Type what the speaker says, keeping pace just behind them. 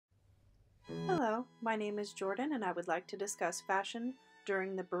Hello, my name is Jordan and I would like to discuss fashion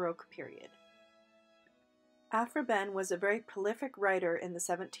during the Baroque period. Aphra Behn was a very prolific writer in the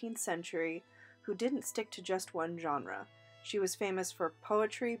 17th century who didn't stick to just one genre. She was famous for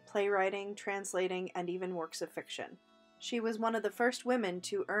poetry, playwriting, translating, and even works of fiction. She was one of the first women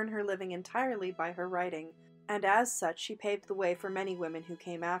to earn her living entirely by her writing, and as such she paved the way for many women who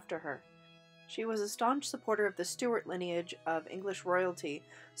came after her. She was a staunch supporter of the Stuart lineage of English royalty,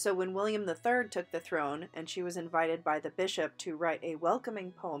 so when William III took the throne and she was invited by the bishop to write a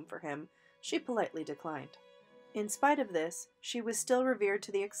welcoming poem for him, she politely declined. In spite of this, she was still revered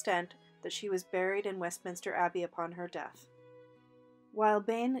to the extent that she was buried in Westminster Abbey upon her death. While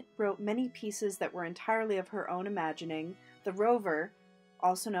Behn wrote many pieces that were entirely of her own imagining, The Rover,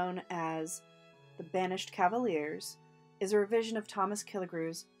 also known as The Banished Cavaliers, is a revision of Thomas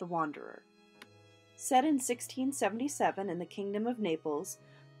Killigrew's The Wanderer. Set in 1677 in the Kingdom of Naples,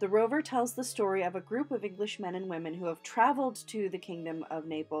 The Rover tells the story of a group of English men and women who have traveled to the Kingdom of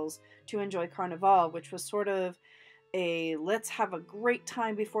Naples to enjoy Carnival, which was sort of a let's have a great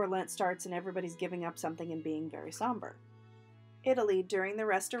time before Lent starts and everybody's giving up something and being very somber. Italy during the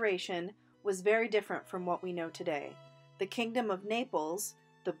Restoration was very different from what we know today. The Kingdom of Naples,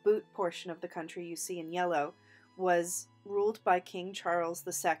 the boot portion of the country you see in yellow, was ruled by King Charles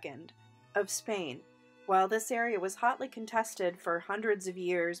II of Spain. While this area was hotly contested for hundreds of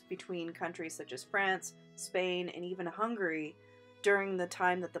years between countries such as France, Spain, and even Hungary, during the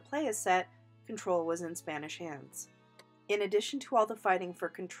time that the play is set, control was in Spanish hands. In addition to all the fighting for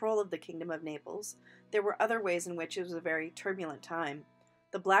control of the Kingdom of Naples, there were other ways in which it was a very turbulent time.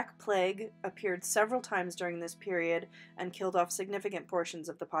 The Black Plague appeared several times during this period and killed off significant portions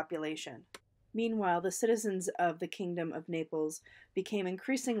of the population. Meanwhile, the citizens of the Kingdom of Naples became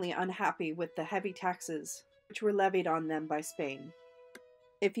increasingly unhappy with the heavy taxes which were levied on them by Spain.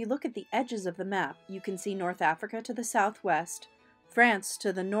 If you look at the edges of the map, you can see North Africa to the southwest, France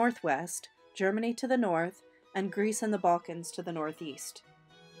to the northwest, Germany to the north, and Greece and the Balkans to the northeast.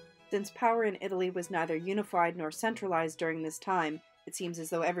 Since power in Italy was neither unified nor centralized during this time, it seems as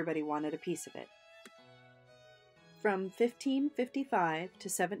though everybody wanted a piece of it. From 1555 to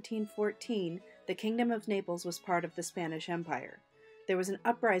 1714, the Kingdom of Naples was part of the Spanish Empire. There was an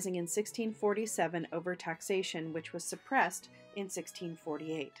uprising in 1647 over taxation, which was suppressed in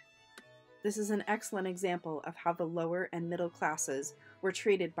 1648. This is an excellent example of how the lower and middle classes were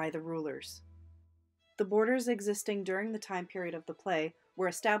treated by the rulers. The borders existing during the time period of the play were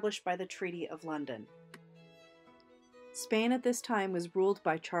established by the Treaty of London. Spain at this time was ruled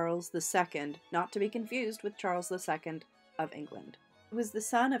by Charles II, not to be confused with Charles II of England. He was the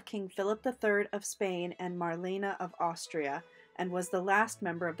son of King Philip III of Spain and Marlene of Austria, and was the last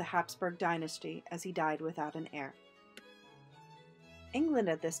member of the Habsburg dynasty, as he died without an heir. England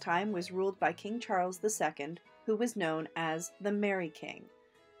at this time was ruled by King Charles II, who was known as the Merry King.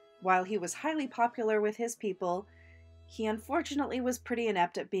 While he was highly popular with his people, he unfortunately was pretty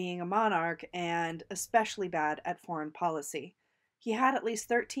inept at being a monarch and especially bad at foreign policy. He had at least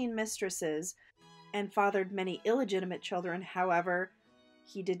 13 mistresses and fathered many illegitimate children. However,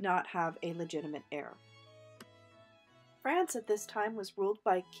 he did not have a legitimate heir. France at this time was ruled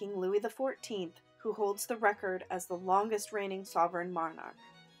by King Louis XIV, who holds the record as the longest reigning sovereign monarch.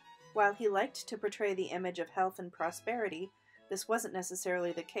 While he liked to portray the image of health and prosperity, this wasn't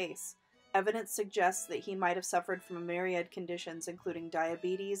necessarily the case. Evidence suggests that he might have suffered from a myriad conditions, including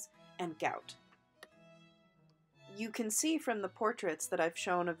diabetes and gout. You can see from the portraits that I've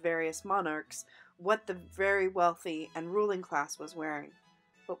shown of various monarchs what the very wealthy and ruling class was wearing.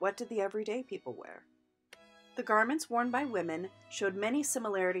 But what did the everyday people wear? The garments worn by women showed many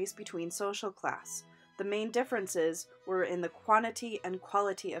similarities between social class. The main differences were in the quantity and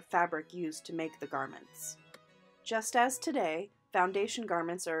quality of fabric used to make the garments. Just as today, foundation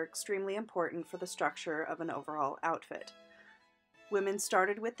garments are extremely important for the structure of an overall outfit. Women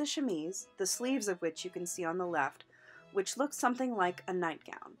started with the chemise, the sleeves of which you can see on the left, which looked something like a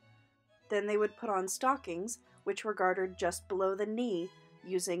nightgown. Then they would put on stockings, which were gartered just below the knee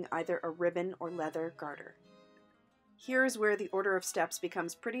using either a ribbon or leather garter. Here is where the order of steps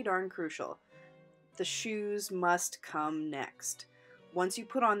becomes pretty darn crucial. The shoes must come next. Once you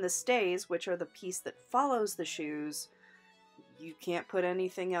put on the stays, which are the piece that follows the shoes, you can't put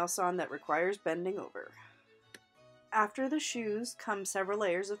anything else on that requires bending over. After the shoes come several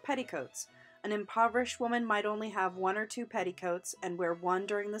layers of petticoats. An impoverished woman might only have 1 or 2 petticoats and wear 1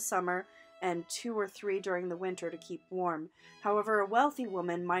 during the summer and 2 or 3 during the winter to keep warm. However, a wealthy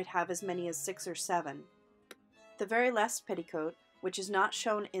woman might have as many as 6 or 7. The very last petticoat, which is not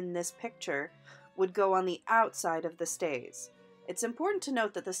shown in this picture, would go on the outside of the stays. It's important to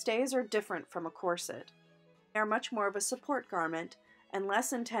note that the stays are different from a corset. They are much more of a support garment and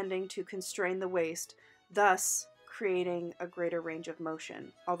less intending to constrain the waist, thus creating a greater range of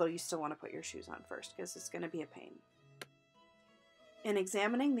motion, although you still want to put your shoes on first because it's going to be a pain. In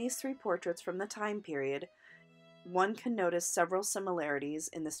examining these three portraits from the time period, one can notice several similarities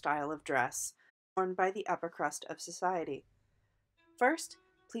in the style of dress worn by the upper crust of society. First,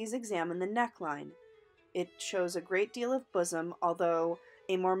 please examine the neckline. It shows a great deal of bosom, although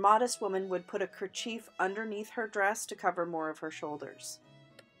a more modest woman would put a kerchief underneath her dress to cover more of her shoulders.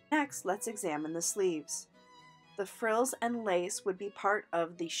 Next, let's examine the sleeves. The frills and lace would be part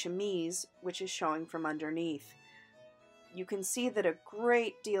of the chemise, which is showing from underneath. You can see that a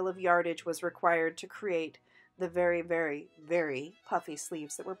great deal of yardage was required to create the very, very, very puffy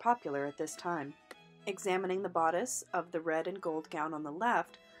sleeves that were popular at this time. Examining the bodice of the red and gold gown on the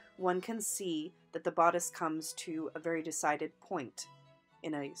left, one can see that the bodice comes to a very decided point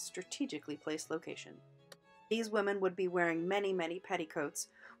in a strategically placed location. These women would be wearing many, many petticoats,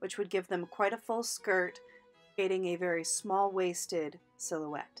 which would give them quite a full skirt, creating a very small-waisted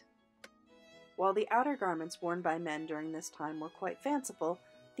silhouette. While the outer garments worn by men during this time were quite fanciful,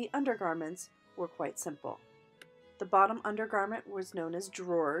 the undergarments were quite simple. The bottom undergarment was known as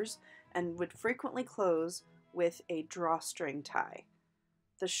drawers and would frequently close with a drawstring tie.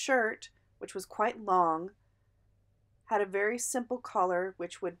 The shirt, which was quite long, had a very simple collar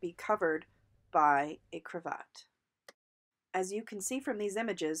which would be covered by a cravat. As you can see from these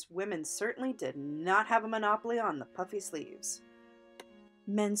images, women certainly did not have a monopoly on the puffy sleeves.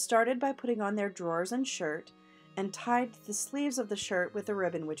 Men started by putting on their drawers and shirt and tied the sleeves of the shirt with a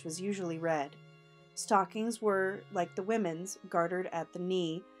ribbon which was usually red. Stockings were, like the women's, gartered at the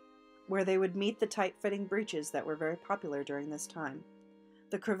knee, where they would meet the tight-fitting breeches that were very popular during this time.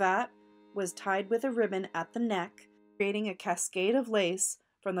 The cravat was tied with a ribbon at the neck, creating a cascade of lace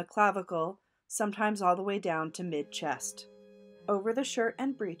from the clavicle, sometimes all the way down to mid-chest. Over the shirt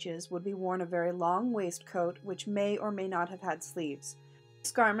and breeches would be worn a very long waistcoat which may or may not have had sleeves.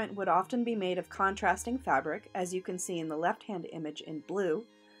 This garment would often be made of contrasting fabric, as you can see in the left-hand image in blue,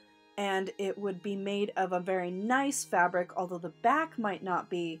 and it would be made of a very nice fabric, although the back might not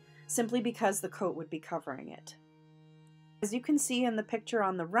be, simply because the coat would be covering it. As you can see in the picture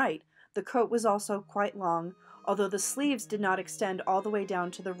on the right, the coat was also quite long, although the sleeves did not extend all the way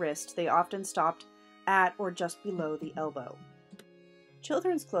down to the wrist. They often stopped at or just below the elbow.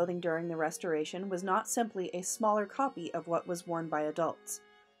 Children's clothing during the Restoration was not simply a smaller copy of what was worn by adults.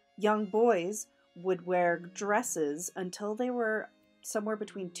 Young boys would wear dresses until they were somewhere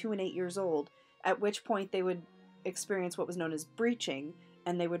between 2 and 8 years old, at which point they would experience what was known as breeching,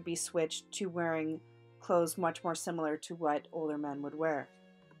 and they would be switched to wearing clothes much more similar to what older men would wear.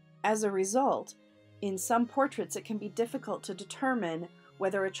 As a result, in some portraits it can be difficult to determine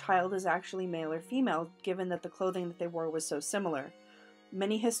whether a child is actually male or female, given that the clothing that they wore was so similar.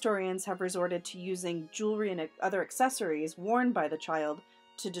 Many historians have resorted to using jewelry and other accessories worn by the child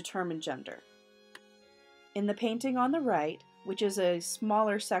to determine gender. In the painting on the right, which is a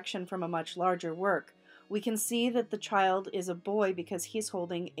smaller section from a much larger work, we can see that the child is a boy because he's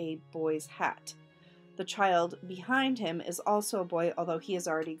holding a boy's hat. The child behind him is also a boy, although he has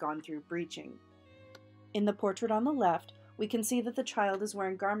already gone through breeching. In the portrait on the left, we can see that the child is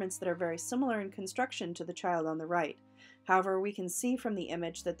wearing garments that are very similar in construction to the child on the right. However, we can see from the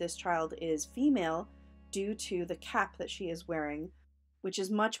image that this child is female due to the cap that she is wearing, which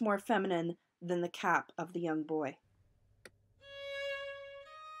is much more feminine than the cap of the young boy.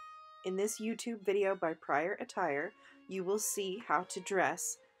 In this YouTube video by Prior Attire, you will see how to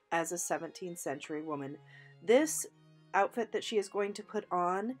dress as a 17th century woman. This outfit that she is going to put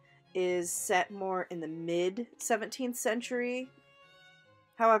on is set more in the mid-17th century.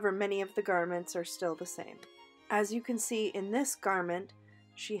 However, many of the garments are still the same. As you can see in this garment,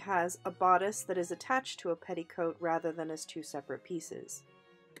 she has a bodice that is attached to a petticoat rather than as two separate pieces.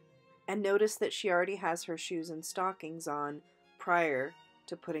 And notice that she already has her shoes and stockings on prior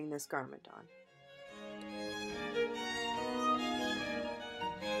to putting this garment on.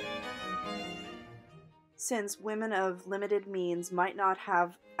 Since women of limited means might not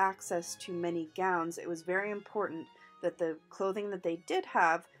have access to many gowns, it was very important that the clothing that they did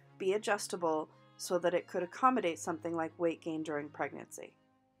have be adjustable so that it could accommodate something like weight gain during pregnancy.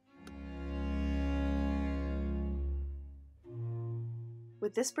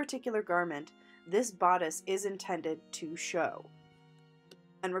 With this particular garment, this bodice is intended to show.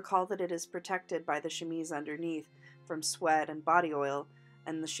 And recall that it is protected by the chemise underneath from sweat and body oil,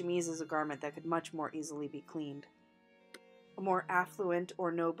 and the chemise is a garment that could much more easily be cleaned. A more affluent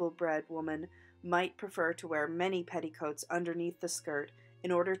or noble-bred woman might prefer to wear many petticoats underneath the skirt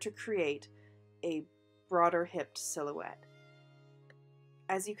in order to create a broader hipped silhouette.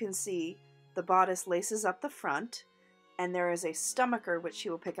 As you can see, the bodice laces up the front, and there is a stomacher which she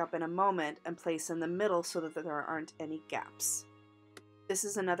will pick up in a moment and place in the middle so that there aren't any gaps. This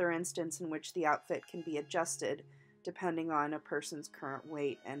is another instance in which the outfit can be adjusted depending on a person's current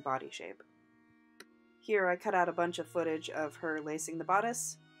weight and body shape. Here I cut out a bunch of footage of her lacing the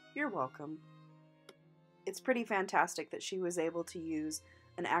bodice. You're welcome. It's pretty fantastic that she was able to use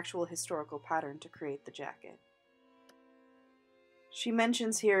an actual historical pattern to create the jacket. She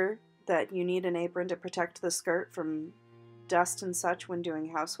mentions here that you need an apron to protect the skirt from dust and such when doing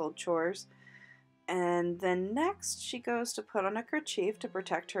household chores. And then next she goes to put on a kerchief to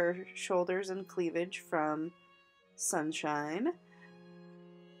protect her shoulders and cleavage from sunshine,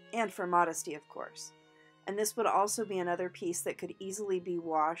 and for modesty, of course. And this would also be another piece that could easily be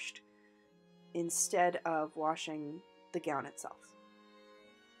washed instead of washing the gown itself.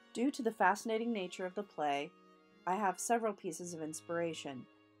 Due to the fascinating nature of the play, I have several pieces of inspiration.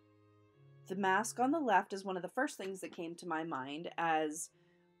 The mask on the left is one of the first things that came to my mind, as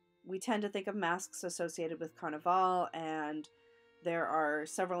we tend to think of masks associated with Carnival, and there are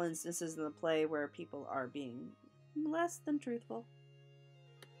several instances in the play where people are being less than truthful.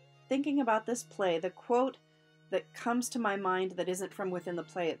 Thinking about this play, the quote that comes to my mind that isn't from within the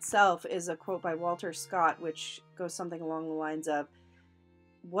play itself is a quote by Walter Scott, which goes something along the lines of,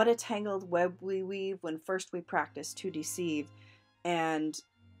 "What a tangled web we weave when first we practice to deceive." And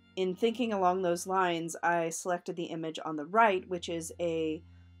in thinking along those lines, I selected the image on the right, which is a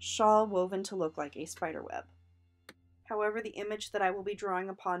shawl woven to look like a spider web. However, the image that I will be drawing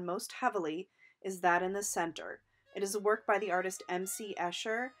upon most heavily is that in the center. It is a work by the artist M.C.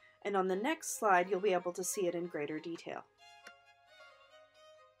 Escher, and on the next slide you'll be able to see it in greater detail.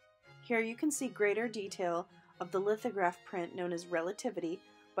 Here you can see greater detail of the lithograph print known as Relativity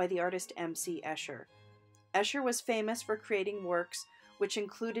by the artist M.C. Escher. Escher was famous for creating works which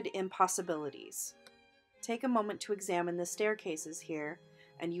included impossibilities. Take a moment to examine the staircases here,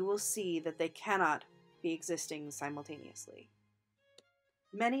 and you will see that they cannot be existing simultaneously.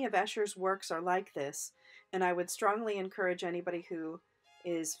 Many of Escher's works are like this, and I would strongly encourage anybody who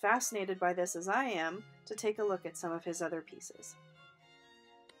is fascinated by this as I am to take a look at some of his other pieces.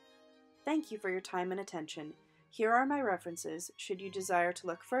 Thank you for your time and attention. Here are my references should you desire to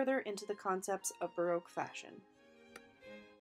look further into the concepts of Baroque fashion.